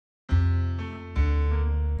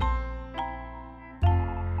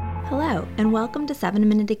Hello, and welcome to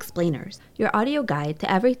 7-Minute Explainers, your audio guide to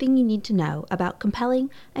everything you need to know about compelling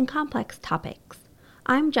and complex topics.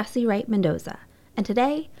 I'm Jessie Wright Mendoza, and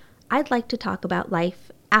today I'd like to talk about life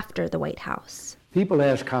after the White House. People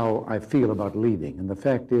ask how I feel about leaving, and the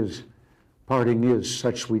fact is, parting is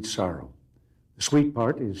such sweet sorrow. The sweet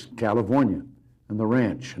part is California and the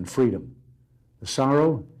ranch and freedom. The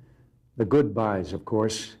sorrow, the goodbyes, of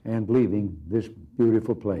course, and leaving this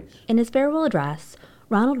beautiful place. In his farewell address,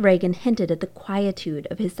 Ronald Reagan hinted at the quietude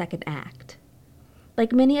of his second act.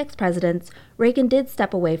 Like many ex-presidents, Reagan did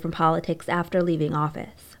step away from politics after leaving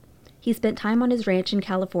office. He spent time on his ranch in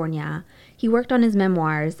California, he worked on his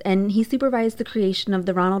memoirs, and he supervised the creation of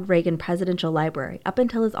the Ronald Reagan Presidential Library up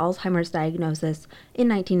until his Alzheimer's diagnosis in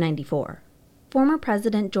 1994. Former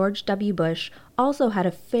President George W. Bush also had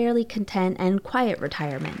a fairly content and quiet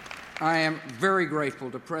retirement. I am very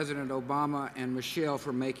grateful to President Obama and Michelle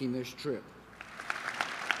for making this trip.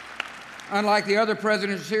 Unlike the other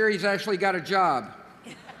presidents here, he's actually got a job.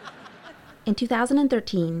 In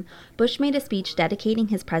 2013, Bush made a speech dedicating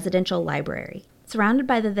his presidential library. Surrounded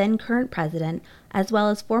by the then current president, as well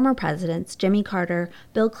as former presidents Jimmy Carter,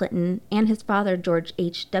 Bill Clinton, and his father George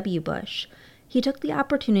H.W. Bush, he took the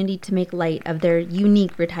opportunity to make light of their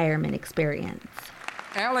unique retirement experience.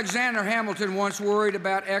 Alexander Hamilton once worried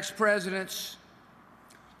about ex-presidents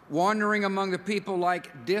wandering among the people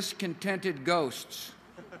like discontented ghosts.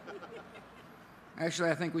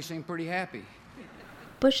 Actually, I think we seem pretty happy.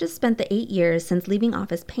 Bush has spent the 8 years since leaving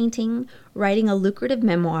office painting, writing a lucrative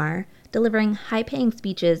memoir, delivering high-paying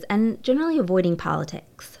speeches, and generally avoiding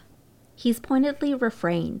politics. He's pointedly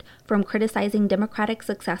refrained from criticizing Democratic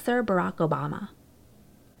successor Barack Obama.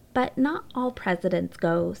 But not all presidents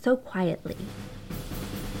go so quietly.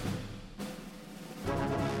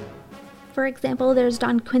 For example, there's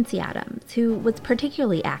John Quincy Adams, who was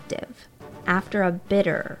particularly active. After a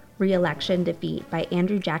bitter re-election defeat by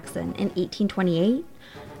Andrew Jackson in 1828,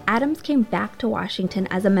 Adams came back to Washington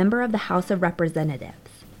as a member of the House of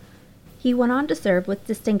Representatives. He went on to serve with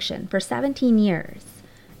distinction for 17 years,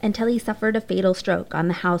 until he suffered a fatal stroke on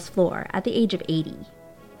the House floor at the age of 80.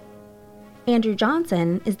 Andrew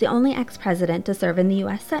Johnson is the only ex-president to serve in the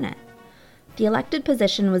U.S. Senate. The elected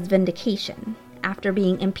position was vindication, after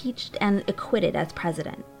being impeached and acquitted as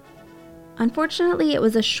president. Unfortunately, it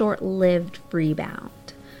was a short-lived rebound.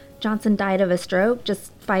 Johnson died of a stroke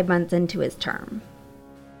just 5 months into his term.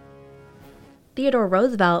 Theodore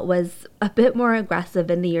Roosevelt was a bit more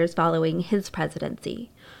aggressive in the years following his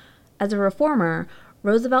presidency. As a reformer,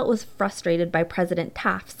 Roosevelt was frustrated by President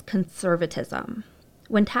Taft's conservatism.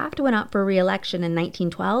 When Taft went up for re-election in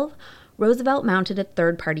 1912, Roosevelt mounted a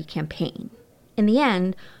third-party campaign. In the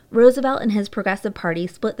end, Roosevelt and his Progressive Party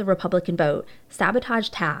split the Republican vote,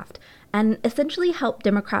 sabotaged Taft, and essentially helped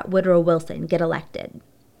Democrat Woodrow Wilson get elected.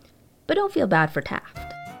 But don't feel bad for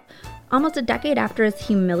Taft. Almost a decade after his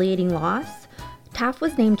humiliating loss, Taft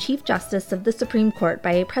was named Chief Justice of the Supreme Court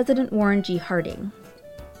by President Warren G. Harding.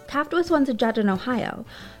 Taft was once a judge in Ohio,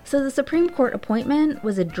 so the Supreme Court appointment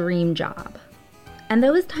was a dream job. And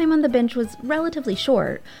though his time on the bench was relatively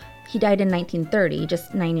short, he died in 1930,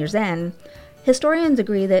 just 9 years in, historians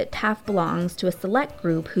agree that Taft belongs to a select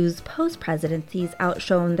group whose post-presidencies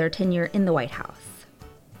outshone their tenure in the White House.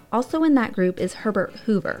 Also in that group is Herbert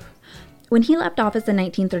Hoover. When he left office in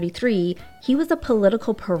 1933, he was a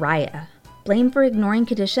political pariah, blamed for ignoring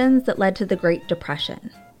conditions that led to the Great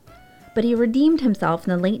Depression. But he redeemed himself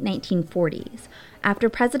in the late 1940s, after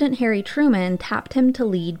President Harry Truman tapped him to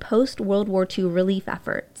lead post-World War II relief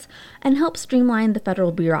efforts and help streamline the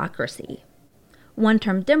federal bureaucracy.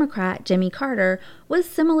 One-term Democrat Jimmy Carter was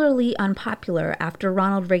similarly unpopular after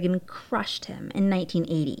Ronald Reagan crushed him in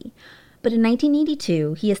 1980. But in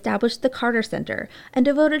 1982, he established the Carter Center and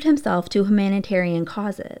devoted himself to humanitarian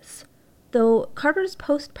causes. Though Carter's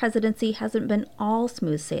post-presidency hasn't been all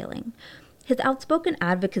smooth sailing, his outspoken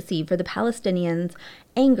advocacy for the Palestinians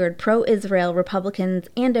angered pro-Israel Republicans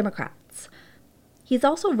and Democrats. He's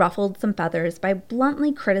also ruffled some feathers by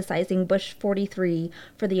bluntly criticizing Bush 43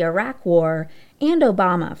 for the Iraq War and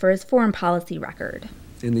Obama for his foreign policy record.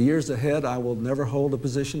 In the years ahead, I will never hold a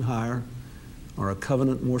position higher or a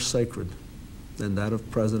covenant more sacred than that of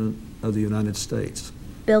President of the United States.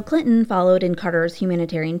 Bill Clinton followed in Carter's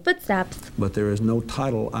humanitarian footsteps. But there is no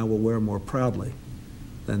title I will wear more proudly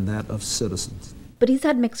than that of citizens. But he's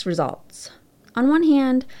had mixed results. On one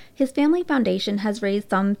hand, his family foundation has raised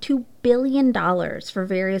some $2 billion for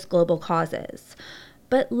various global causes.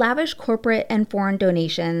 But lavish corporate and foreign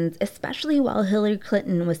donations, especially while Hillary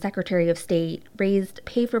Clinton was Secretary of State, raised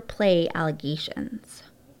pay-for-play allegations.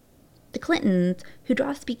 The Clintons, who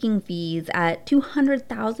draw speaking fees at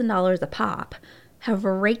 $200,000 a pop, have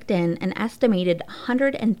raked in an estimated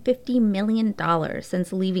 $150 million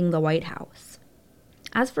since leaving the White House.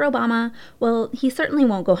 As for Obama, well, he certainly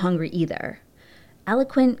won't go hungry either.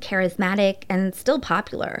 Eloquent, charismatic, and still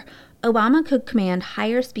popular, Obama could command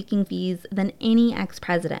higher speaking fees than any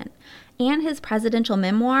ex-president, and his presidential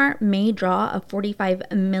memoir may draw a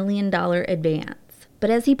 $45 million advance. But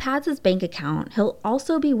as he pads his bank account, he'll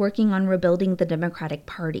also be working on rebuilding the Democratic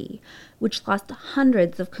Party, which lost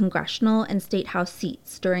hundreds of congressional and state house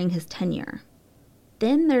seats during his tenure.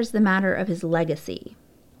 Then there's the matter of his legacy.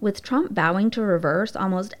 With Trump vowing to reverse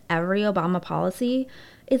almost every Obama policy,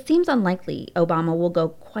 it seems unlikely Obama will go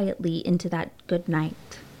quietly into that good night.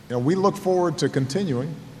 We look forward to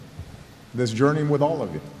continuing this journey with all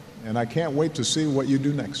of you, and I can't wait to see what you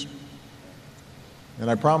do next. And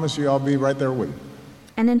I promise you I'll be right there with you.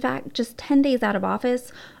 And in fact, just 10 days out of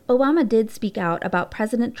office, Obama did speak out about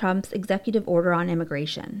President Trump's executive order on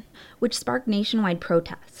immigration, which sparked nationwide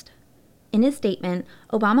protest. In his statement,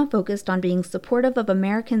 Obama focused on being supportive of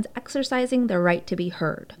Americans exercising their right to be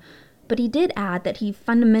heard. But he did add that he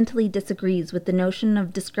fundamentally disagrees with the notion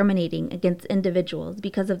of discriminating against individuals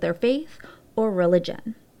because of their faith or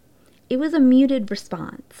religion. It was a muted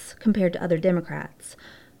response compared to other Democrats,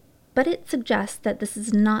 but it suggests that this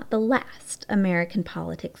is not the last American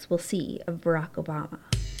politics will see of Barack Obama.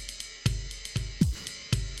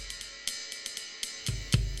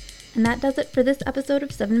 And that does it for this episode of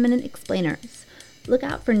 7-Minute Explainers. Look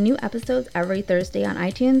out for new episodes every Thursday on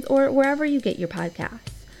iTunes or wherever you get your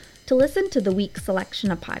podcasts. To listen to the week's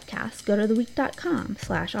selection of podcasts, go to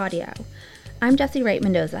theweek.com/audio. I'm Jessie Wright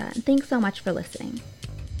Mendoza, and thanks so much for listening.